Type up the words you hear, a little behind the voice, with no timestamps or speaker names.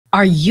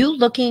Are you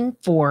looking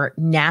for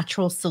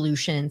natural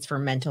solutions for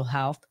mental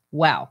health?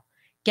 Well,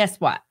 guess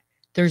what?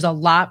 There's a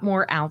lot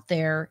more out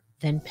there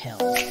than pills.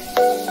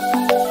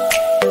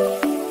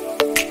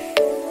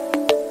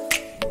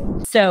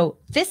 So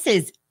this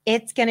is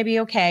It's Gonna Be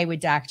Okay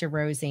with Dr.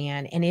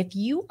 Roseann. And if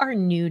you are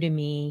new to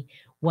me,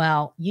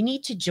 well, you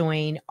need to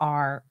join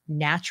our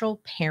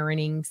Natural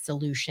Parenting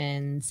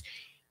Solutions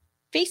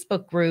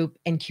Facebook group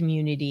and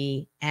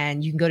community.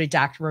 And you can go to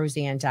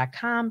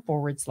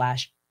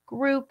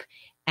drroseann.com/group.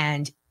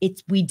 And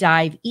we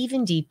dive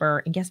even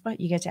deeper. And guess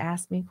what? You get to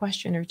ask me a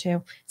question or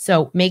two.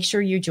 So make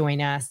sure you join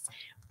us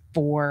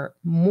for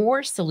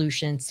more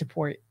solutions to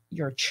support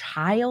your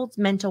child's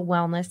mental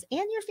wellness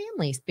and your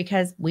families,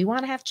 because we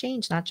want to have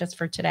change, not just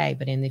for today,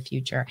 but in the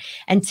future.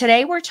 And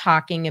today we're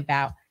talking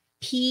about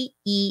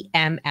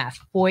PEMF.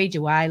 Boy,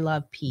 do I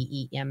love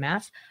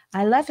PEMF.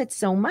 I love it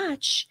so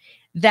much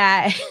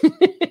that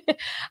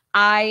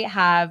I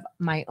have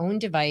my own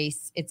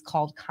device. It's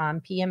called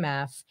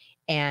PEMF.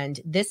 And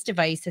this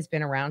device has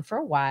been around for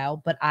a while,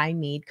 but I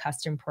made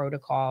custom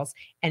protocols.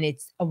 And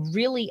it's a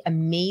really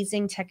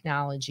amazing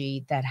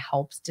technology that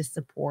helps to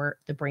support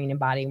the brain and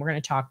body. And we're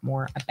going to talk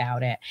more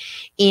about it.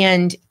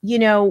 And,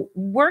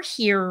 we're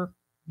here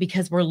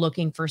because we're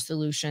looking for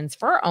solutions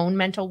for our own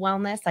mental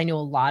wellness. I know a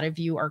lot of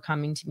you are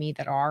coming to me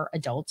that are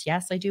adults.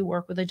 Yes, I do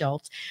work with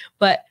adults,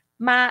 but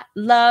my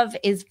love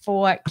is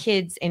for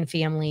kids and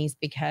families,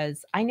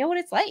 because I know what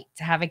it's like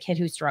to have a kid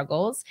who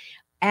struggles.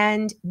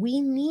 And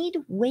we need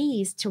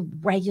ways to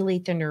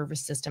regulate the nervous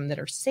system that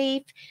are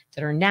safe,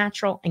 that are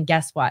natural, and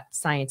guess what?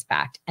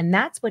 Science-backed. And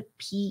that's what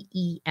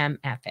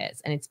PEMF is.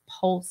 And it's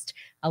pulsed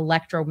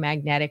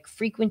electromagnetic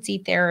frequency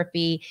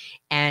therapy.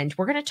 And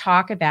we're going to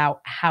talk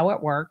about how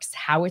it works,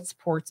 how it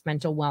supports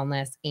mental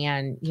wellness.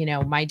 And,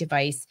 my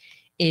device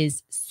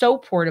is so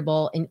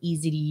portable and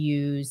easy to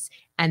use.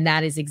 And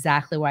that is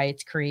exactly why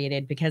it's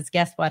created, because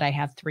guess what? I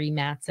have 3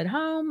 mats at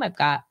home. I've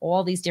got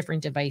all these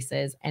different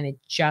devices, and it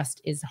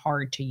just is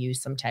hard to use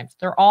sometimes.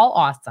 They're all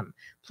awesome.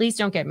 Please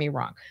don't get me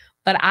wrong.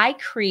 But I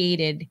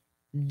created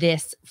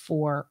this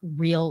for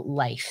real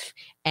life.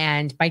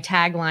 And my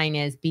tagline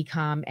is "Be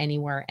calm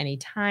anywhere,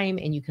 anytime."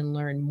 And you can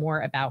learn more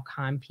about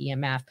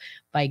PEMF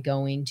by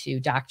going to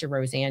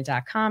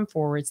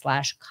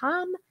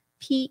drroseann.com/calm.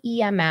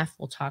 PEMF.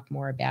 We'll talk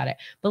more about it.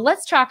 But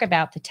let's talk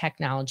about the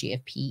technology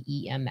of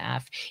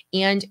PEMF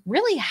and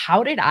really,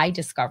 how did I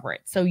discover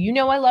it? So,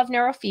 I love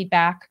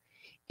neurofeedback.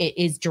 It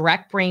is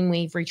direct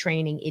brainwave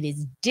retraining. It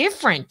is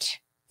different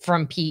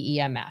from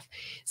PEMF.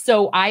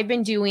 So I've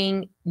been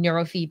doing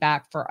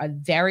neurofeedback for a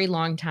very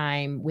long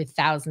time with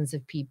thousands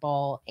of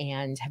people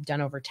and have done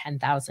over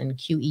 10,000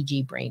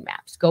 QEEG brain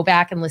maps. Go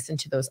back and listen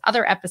to those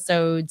other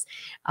episodes,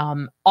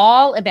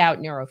 all about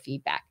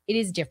neurofeedback. It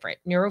is different.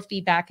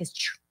 Neurofeedback is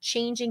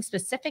changing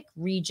specific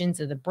regions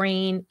of the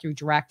brain through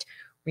direct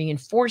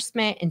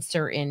reinforcement in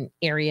certain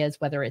areas,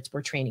 whether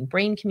we're training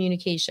brain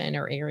communication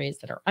or areas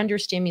that are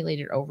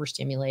understimulated,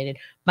 overstimulated.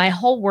 My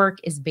whole work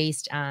is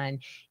based on,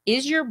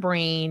 is your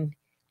brain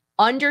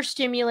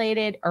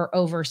understimulated or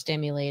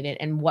overstimulated,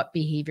 and what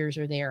behaviors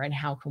are there and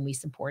how can we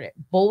support it,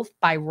 both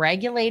by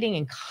regulating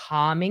and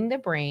calming the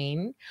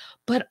brain,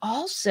 but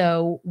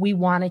also we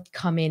want to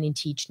come in and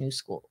teach new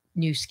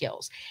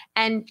skills.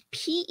 And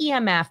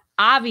PEMF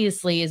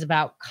obviously is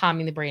about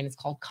calming the brain. It's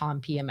called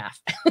Calm PMF.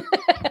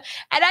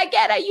 And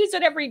I use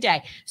it every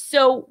day.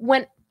 So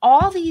when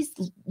all these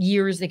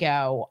years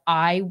ago,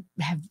 I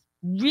have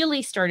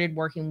really started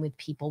working with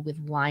people with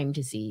Lyme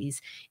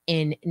disease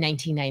in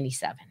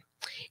 1997.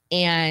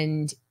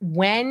 And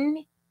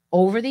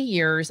over the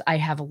years, I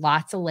have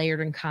lots of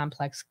layered and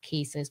complex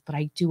cases, but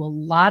I do a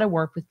lot of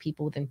work with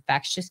people with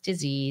infectious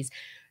disease,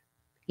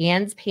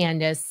 ANS,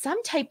 PANDAS,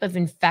 some type of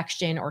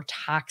infection or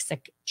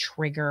toxic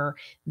trigger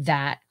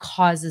that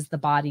causes the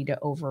body to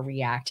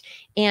overreact.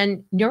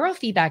 And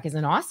neurofeedback is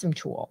an awesome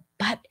tool,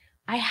 but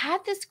I had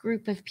this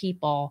group of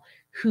people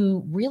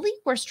who really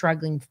were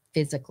struggling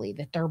physically,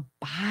 that their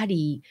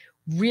body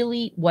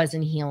really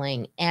wasn't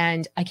healing.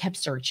 And I kept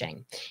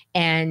searching.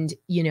 And,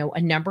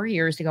 a number of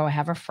years ago, I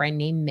have a friend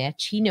named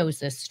Mitch. He knows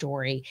this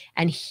story,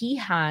 and he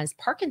has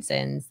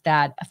Parkinson's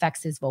that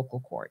affects his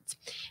vocal cords.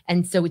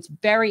 And so it's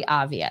very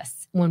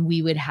obvious when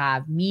we would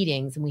have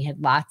meetings, and we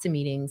had lots of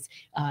meetings.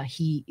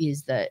 He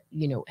is the,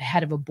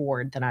 head of a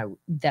board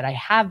that I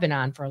have been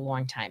on for a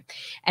long time.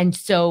 And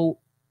so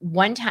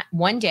one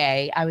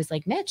day I was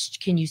like, Mitch,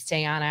 can you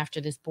stay on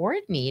after this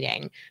board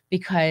meeting?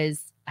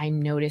 Because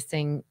I'm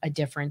noticing a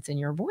difference in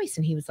your voice.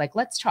 And he was like,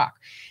 let's talk.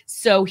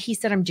 So he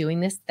said, I'm doing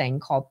this thing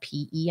called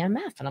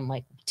PEMF. And I'm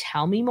like,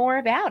 tell me more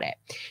about it.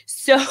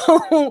 So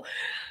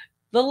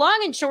the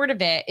long and short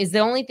of it is the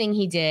only thing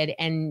he did.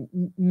 And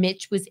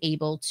Mitch was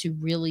able to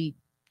really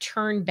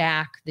turn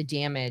back the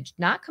damage,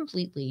 not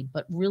completely,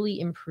 but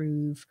really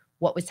improve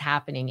what was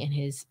happening in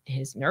his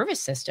nervous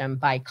system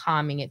by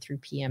calming it through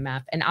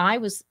PEMF. And I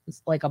was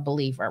like a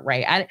believer,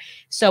 right?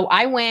 So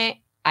I went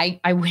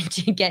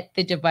to get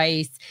the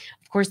device.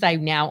 Of course, I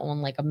now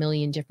own like a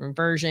million different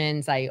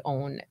versions. I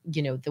own,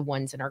 the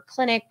ones in our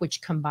clinic,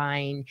 which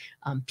combine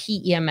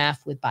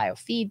PEMF with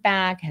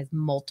biofeedback, has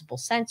multiple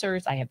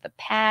sensors. I have the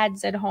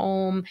pads at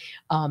home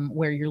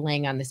where you're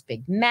laying on this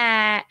big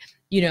mat,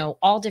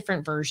 all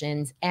different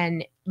versions.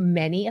 And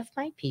many of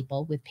my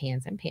people with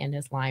PANS and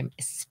PANDAS Lyme,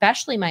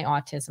 especially my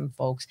autism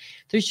folks,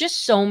 there's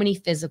just so many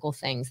physical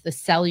things. The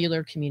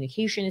cellular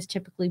communication is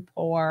typically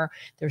poor.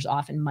 There's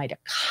often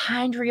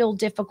mitochondrial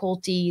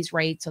difficulties,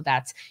 right? So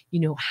that's,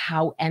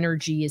 how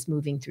energy is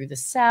moving through the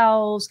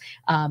cells.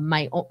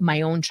 My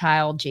own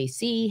child,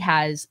 JC,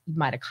 has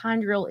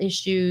mitochondrial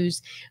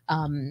issues.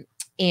 And,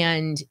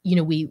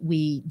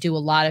 we do a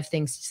lot of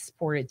things to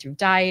support it through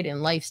diet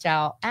and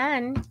lifestyle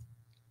and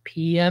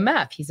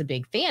PEMF. He's a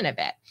big fan of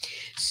it.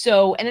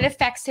 So, and it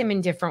affects him in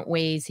different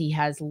ways. He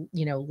has,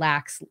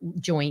 lax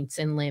joints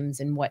and limbs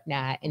and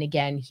whatnot. And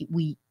again,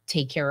 we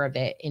take care of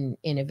it in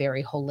a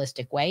very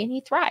holistic way, and he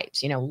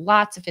thrives,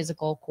 lots of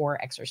physical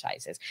core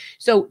exercises.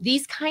 So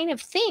these kind of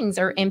things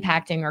are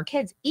impacting our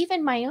kids,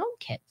 even my own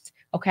kids.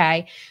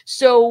 Okay.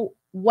 So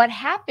what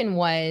happened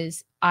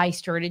was I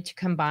started to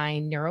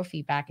combine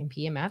neurofeedback and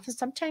PEMF, and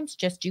sometimes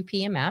just do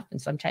PEMF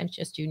and sometimes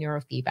just do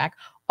neurofeedback,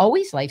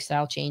 always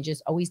lifestyle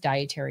changes, always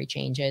dietary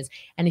changes.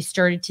 And I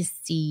started to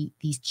see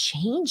these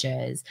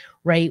changes,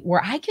 right,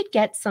 where I could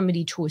get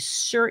somebody to a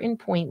certain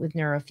point with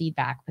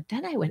neurofeedback, but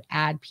then I would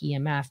add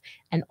PEMF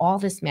and all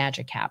this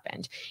magic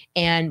happened.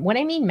 And when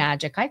I mean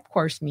magic, I of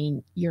course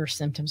mean your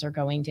symptoms are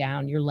going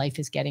down, your life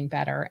is getting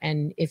better.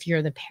 And if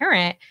you're the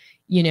parent,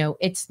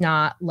 it's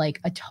not like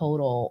a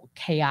total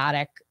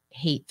chaotic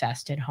hate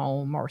fest at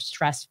home or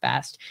stress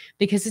fest,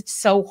 because it's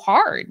so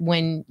hard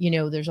when,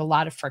 there's a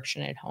lot of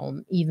friction at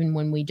home, even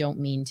when we don't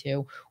mean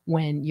to,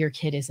 when your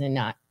kid is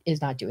not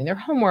doing their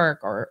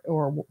homework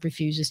or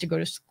refuses to go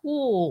to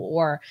school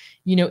or,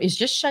 is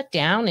just shut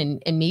down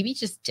and maybe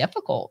just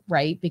difficult,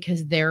 right?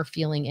 Because they're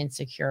feeling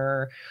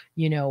insecure,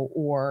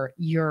 or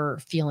you're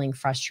feeling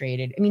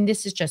frustrated. I mean,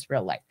 this is just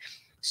real life.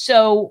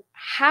 So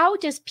how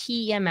does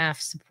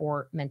PEMF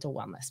support mental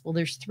wellness? Well,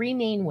 there's three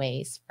main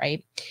ways,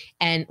 right?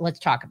 And let's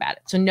talk about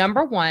it. So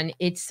number one,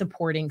 it's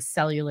supporting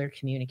cellular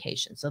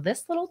communication. So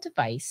this little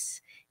device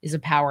is a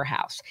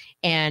powerhouse.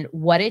 And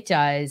what it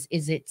does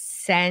is it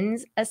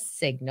sends a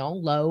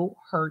signal, low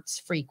hertz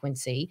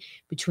frequency,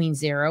 between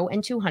 0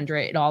 and 200.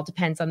 It all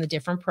depends on the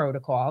different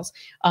protocols.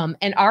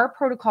 And our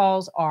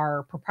protocols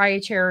are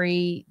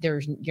proprietary.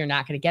 You're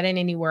not going to get it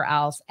anywhere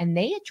else. And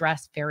they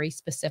address very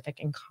specific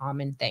and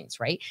common things,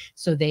 right?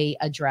 So they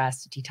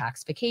address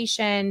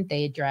detoxification.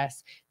 They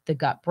address the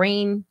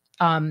gut-brain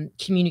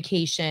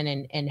communication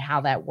and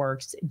how that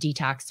works,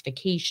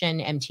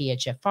 detoxification,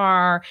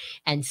 MTHFR,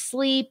 and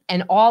sleep,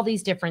 and all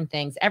these different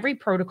things. Every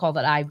protocol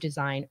that I've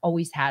designed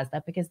always has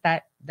that, because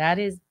that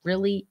is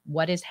really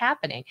what is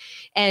happening.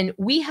 And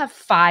we have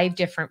 5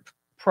 different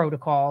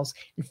protocols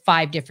and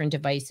 5 different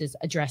devices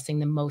addressing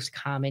the most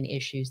common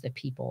issues that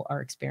people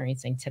are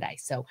experiencing today.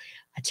 So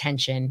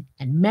attention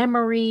and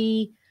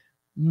memory,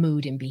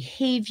 mood and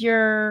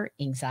behavior,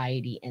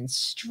 anxiety and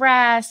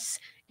stress,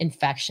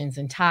 infections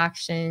and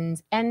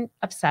toxins, and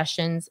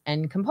obsessions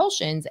and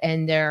compulsions.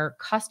 And they're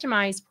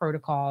customized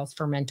protocols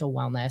for mental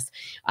wellness.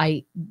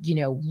 I,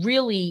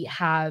 really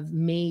have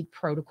made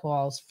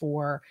protocols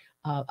for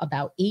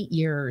about 8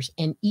 years.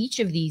 And each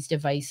of these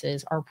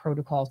devices are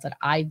protocols that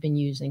I've been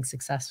using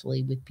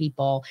successfully with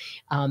people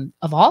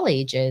of all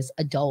ages,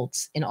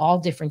 adults, in all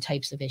different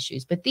types of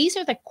issues. But these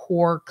are the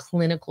core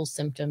clinical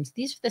symptoms.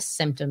 These are the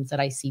symptoms that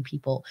I see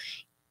people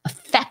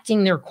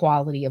affecting their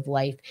quality of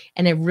life.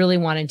 And I really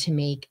wanted to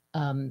make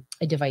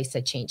a device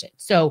that changed it.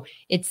 So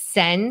it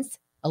sends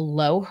a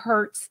low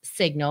hertz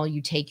signal.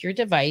 You take your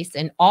device,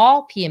 and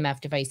all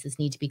PEMF devices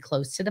need to be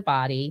close to the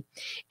body.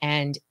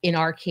 And in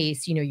our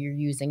case, you're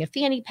using a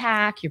fanny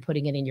pack, you're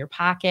putting it in your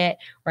pocket,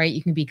 right?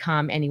 You can be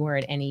calm anywhere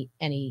at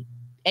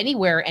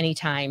anywhere,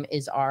 anytime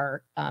is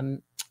our,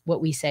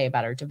 what we say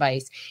about our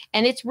device.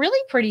 And it's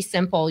really pretty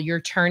simple.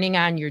 You're turning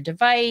on your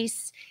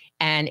device,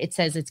 and it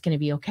says it's going to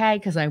be okay,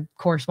 because I, of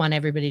course, want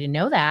everybody to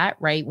know that,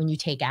 right? When you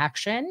take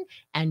action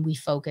and we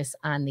focus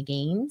on the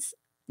gains,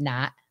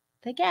 not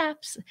the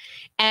gaps.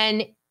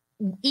 And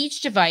each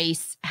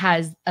device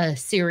has a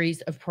series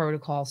of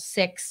protocols,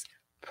 6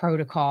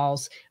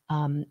 protocols,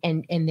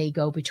 and they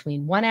go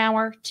between 1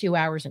 hour, 2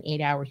 hours, and 8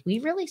 hours. We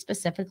really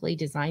specifically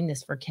designed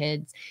this for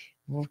kids.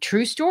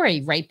 True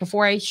story. Right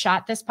before I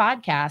shot this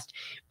podcast,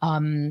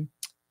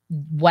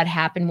 what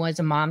happened was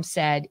a mom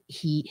said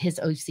his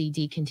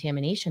OCD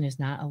contamination is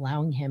not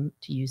allowing him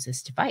to use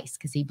this device,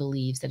 because he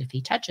believes that if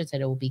he touches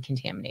it, it will be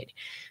contaminated.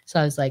 So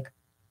I was like,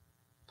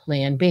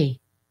 plan B,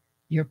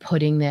 you're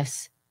putting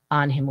this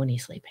on him when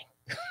he's sleeping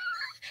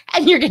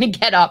and you're going to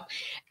get up.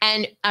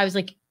 And I was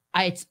like,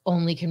 it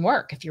only can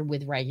work if you're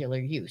with regular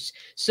use.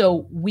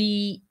 So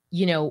we,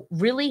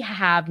 really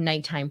have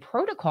nighttime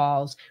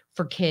protocols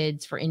for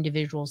kids, for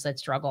individuals that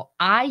struggle.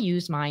 I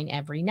use mine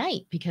every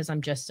night because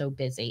I'm just so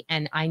busy,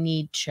 and I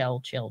need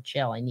chill.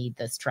 I need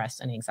the stress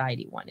and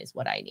anxiety one is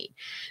what I need.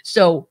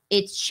 So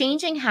it's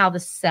changing how the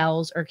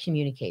cells are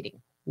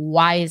communicating.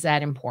 Why is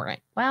that important?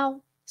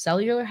 Well,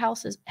 cellular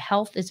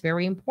health is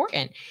very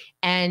important.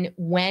 And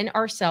when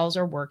our cells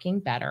are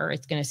working better,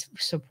 it's going to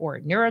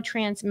support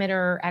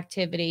neurotransmitter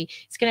activity.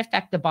 It's going to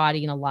affect the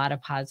body in a lot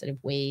of positive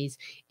ways.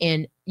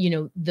 And,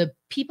 the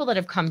people that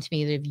have come to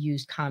me that have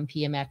used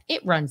PEMF,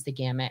 it runs the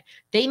gamut.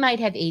 They might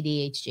have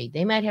ADHD.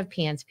 They might have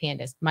PANS,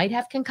 might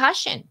have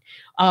concussion.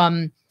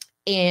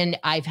 And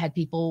I've had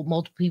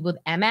multiple people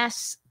with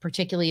MS,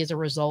 particularly as a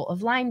result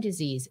of Lyme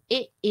disease.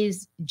 It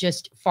is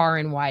just far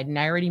and wide. And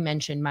I already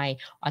mentioned my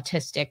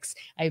autistics.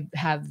 I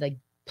have the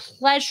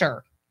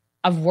pleasure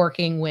of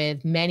working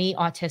with many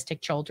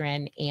autistic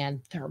children and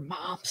their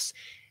moms,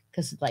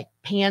 because like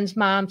PANS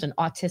moms and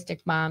autistic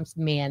moms,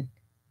 man,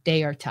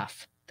 they are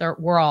tough.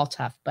 We're all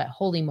tough, but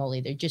holy moly,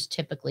 they're just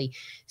typically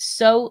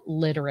so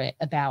literate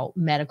about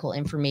medical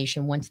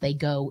information once they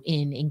go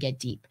in and get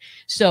deep.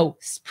 So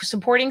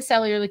supporting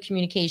cellular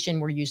communication,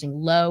 we're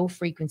using low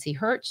frequency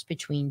hertz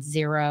between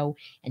 0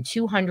 and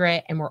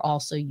 200, and we're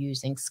also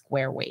using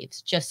square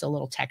waves, just a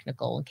little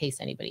technical in case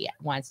anybody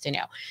wants to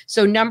know.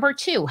 So number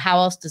 2, how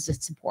else does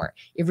it support?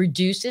 It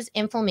reduces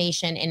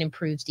inflammation and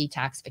improves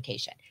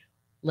detoxification.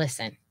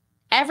 Listen.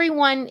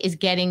 Everyone is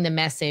getting the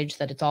message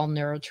that it's all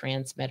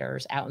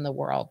neurotransmitters out in the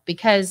world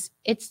because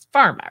it's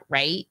pharma,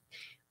 right?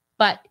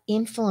 But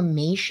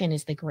inflammation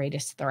is the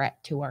greatest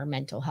threat to our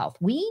mental health.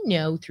 We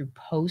know through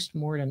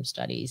post-mortem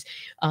studies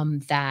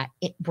that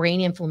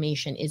brain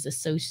inflammation is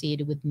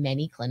associated with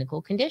many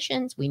clinical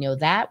conditions. We know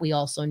that. We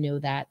also know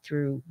that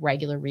through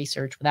regular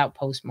research without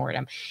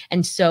post-mortem.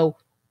 And so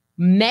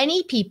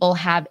many people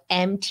have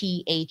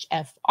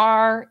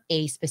MTHFR,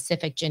 a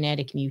specific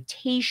genetic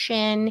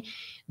mutation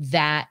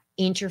that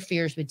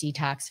interferes with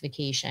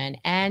detoxification,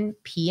 and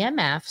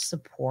PEMF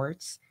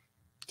supports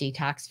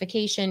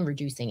detoxification,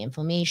 reducing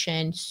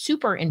inflammation,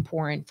 super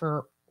important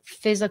for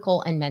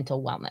physical and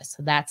mental wellness.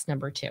 So that's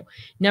number 2.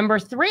 Number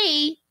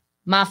 3,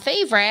 my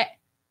favorite,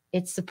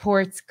 it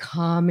supports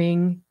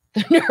calming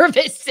the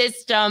nervous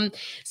system.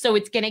 So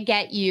it's going to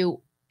get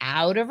you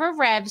out of a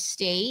rev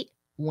state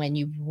when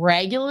you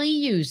regularly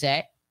use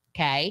it,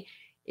 okay?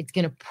 It's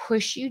going to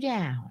push you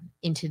down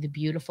into the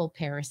beautiful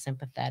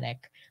parasympathetic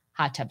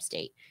hot tub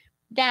state.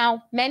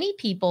 Now, many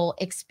people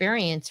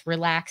experience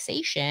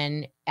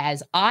relaxation,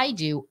 as I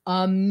do,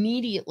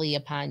 immediately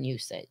upon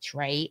usage,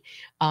 right?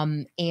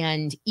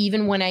 And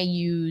even when I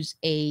use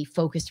a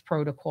focused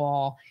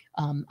protocol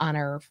on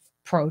our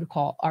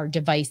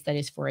device that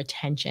is for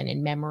attention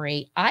and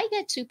memory, I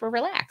get super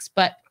relaxed.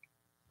 But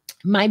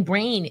my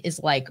brain is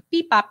like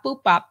beep, bop,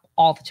 boop, bop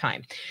all the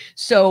time.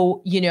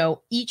 So,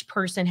 each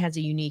person has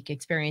a unique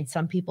experience.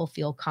 Some people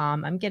feel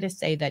calm. I'm going to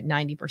say that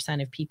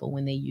 90% of people,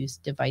 when they use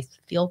device,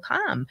 feel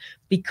calm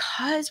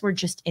because we're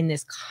just in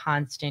this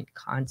constant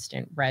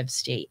rev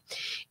state.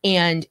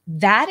 And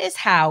that is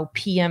how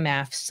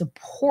PEMF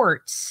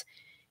supports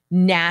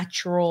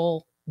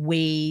natural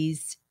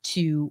ways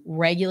to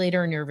regulate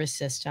our nervous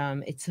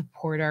system. It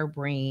supports our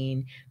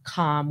brain,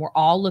 calm. We're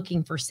all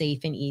looking for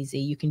safe and easy.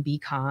 You can be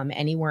calm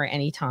anywhere,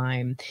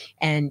 anytime.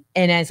 And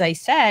as I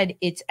said,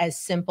 it's as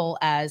simple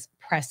as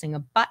pressing a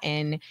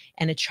button,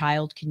 and a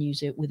child can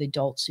use it with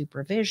adult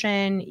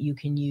supervision. You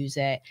can use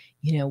it,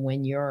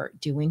 when you're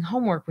doing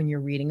homework, when you're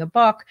reading a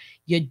book.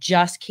 You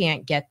just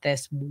can't get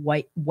this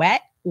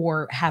wet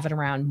or have it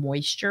around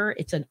moisture.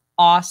 It's an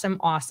awesome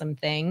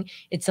thing.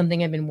 It's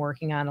something I've been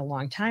working on a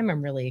long time.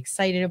 I'm really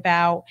excited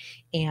about,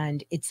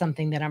 and it's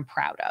something that I'm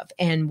proud of.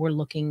 And we're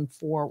looking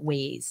for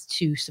ways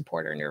to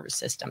support our nervous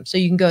system. So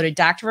you can go to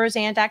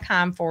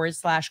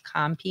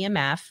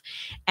drroseann.com/CalmPEMF.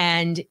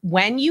 And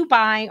when you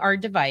buy our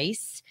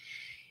device,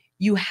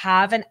 you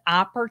have an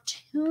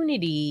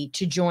opportunity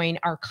to join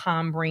our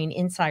Calm Brain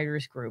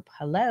Insiders group.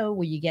 Hello,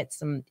 where you get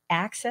some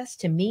access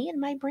to me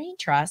and my brain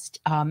trust.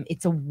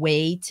 It's a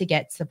way to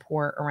get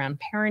support around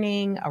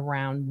parenting,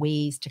 around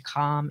ways to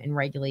calm and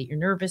regulate your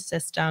nervous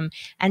system,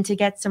 and to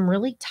get some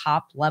really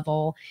top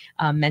level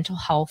mental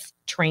health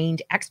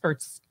trained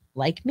experts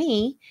like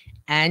me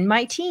and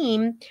my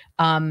team.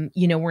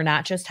 We're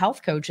not just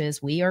health coaches.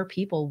 We are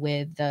people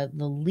with the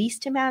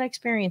least amount of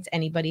experience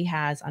anybody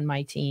has on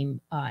my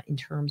team in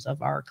terms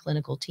of our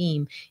clinical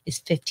team is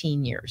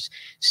 15 years.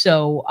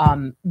 So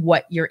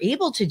what you're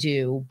able to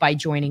do by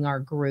joining our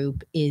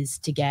group is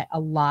to get a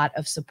lot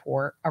of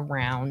support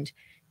around,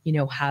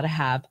 how to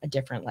have a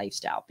different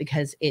lifestyle,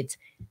 because it's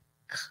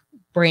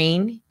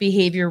brain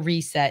behavior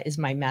reset is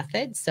my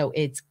method. So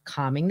it's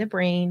calming the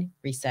brain,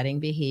 resetting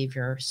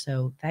behavior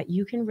so that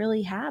you can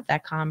really have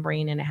that calm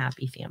brain and a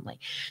happy family.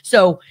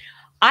 So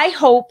I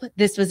hope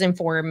this was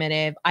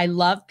informative. I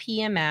love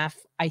PEMF.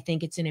 I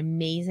think it's an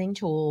amazing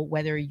tool,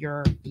 whether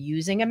you're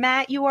using a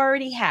mat you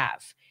already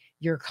have,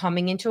 you're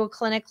coming into a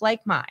clinic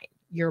like mine,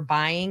 you're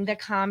buying the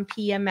Calm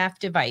PEMF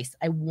device.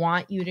 I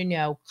want you to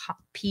know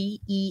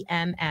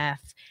PEMF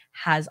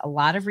has a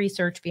lot of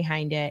research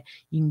behind it.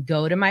 You can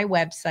go to my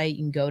website.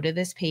 You can go to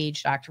this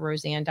page,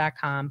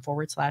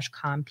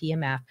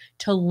 drroseann.com/CalmPMF,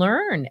 to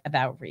learn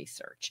about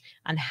research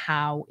on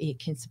how it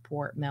can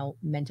support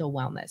mental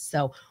wellness.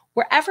 So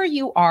wherever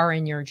you are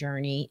in your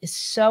journey is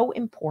so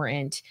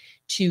important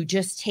to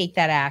just take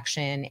that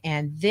action.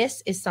 And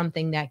this is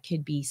something that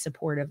could be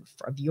supportive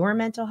of your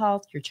mental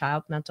health, your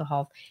child's mental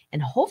health. And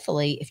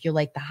hopefully, if you're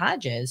like the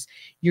Hodges,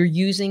 you're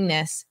using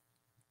this.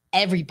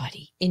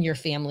 Everybody in your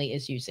family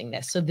is using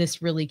this. So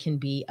this really can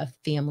be a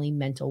family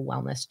mental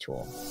wellness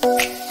tool.